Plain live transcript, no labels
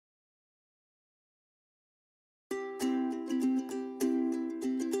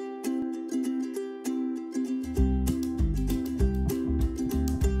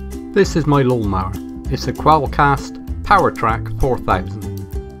This is my lawnmower. It's a Quellcast PowerTrack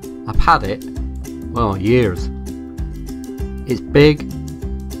 4000. I've had it, well, years. It's big,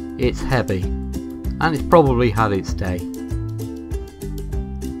 it's heavy, and it's probably had its day.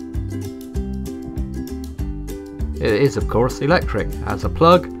 It is of course electric, has a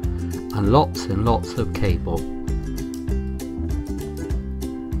plug and lots of cable.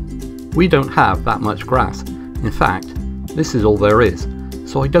 We don't have that much grass. In fact, this is all there is,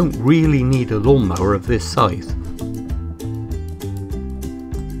 so I don't really need a lawnmower of this size.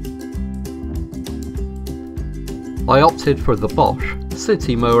 I opted for the Bosch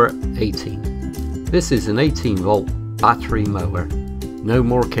CityMower 18. This is an 18 volt battery mower, no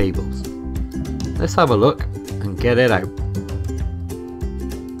more cables. Let's have a look and get it out.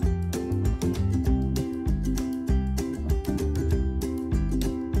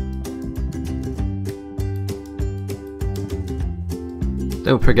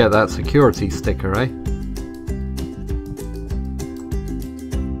 Don't forget that security sticker, eh?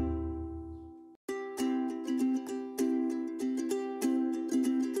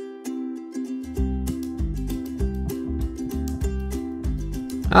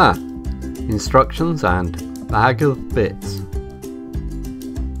 Instructions and bag of bits.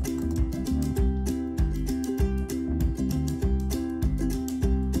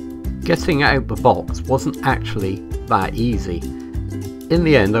 Getting out the box wasn't actually that easy. In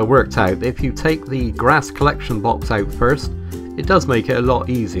the end, I worked out that if you take the grass collection box out first, it does make it a lot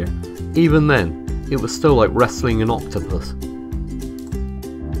easier. Even then, it was still like wrestling an octopus.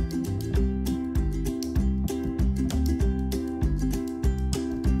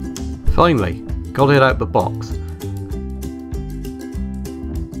 Finally, got it out the box.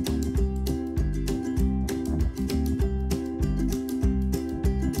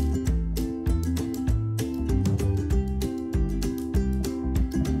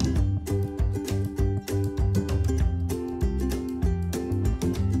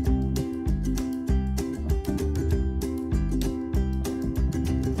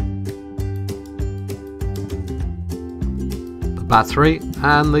 Battery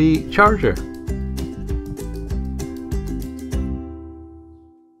and the charger.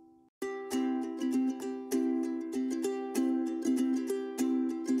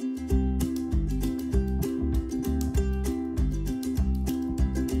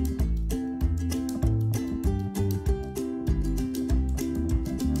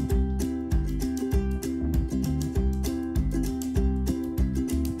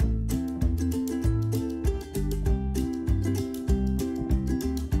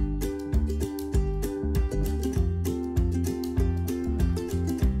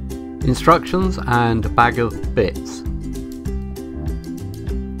 Instructions and a bag of bits.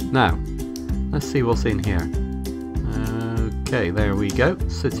 Now, let's see what's in here. Okay, there we go.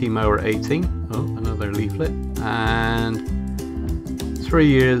 CityMower 18. Oh, another leaflet. And 3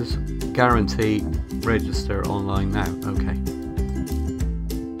 years guarantee. Register online now. Okay.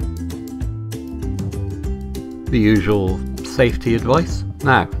 The usual safety advice.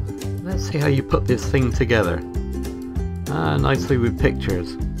 Now, let's see how you put this thing together. Nicely with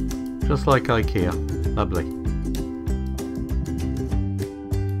pictures. Just like IKEA. Lovely.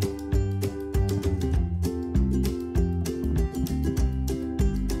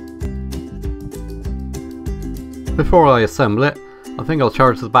 Before I assemble it, I think I'll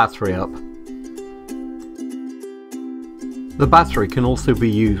charge the battery up. The battery can also be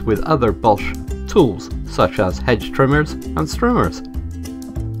used with other Bosch tools, such as hedge trimmers and strimmers.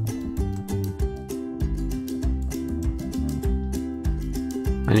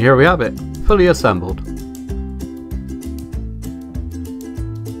 And here we have it, fully assembled.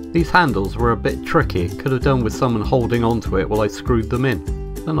 These handles were a bit tricky, could have done with someone holding onto it while I screwed them in,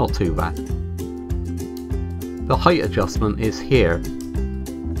 but not too bad. The height adjustment is here.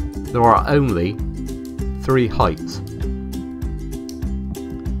 There are only 3 heights.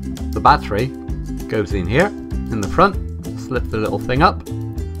 The battery goes in here, in the front, just lift the little thing up,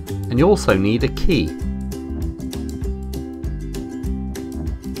 and you also need a key.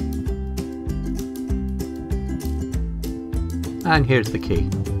 And here's the key.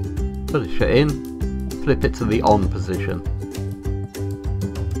 Put it in, flip it to the on position.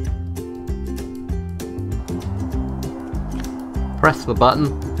 Press the button,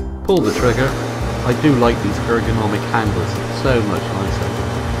 pull the trigger. I do like these ergonomic handles, it's so much nicer.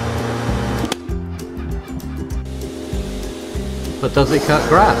 But does it cut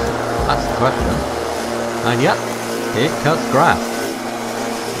grass? That's the question. And yep, it cuts grass.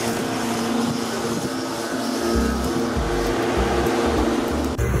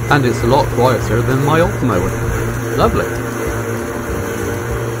 And it's a lot quieter than my old mower. Lovely.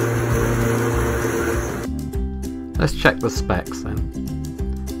 Let's check the specs then.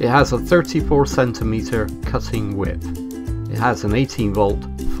 It has a 34cm cutting width. It has an 18 volt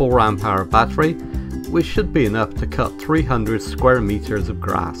 4Ah battery, which should be enough to cut 300 square meters of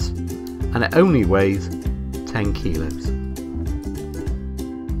grass, and it only weighs 10 kilos.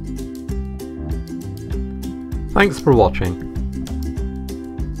 Thanks for watching.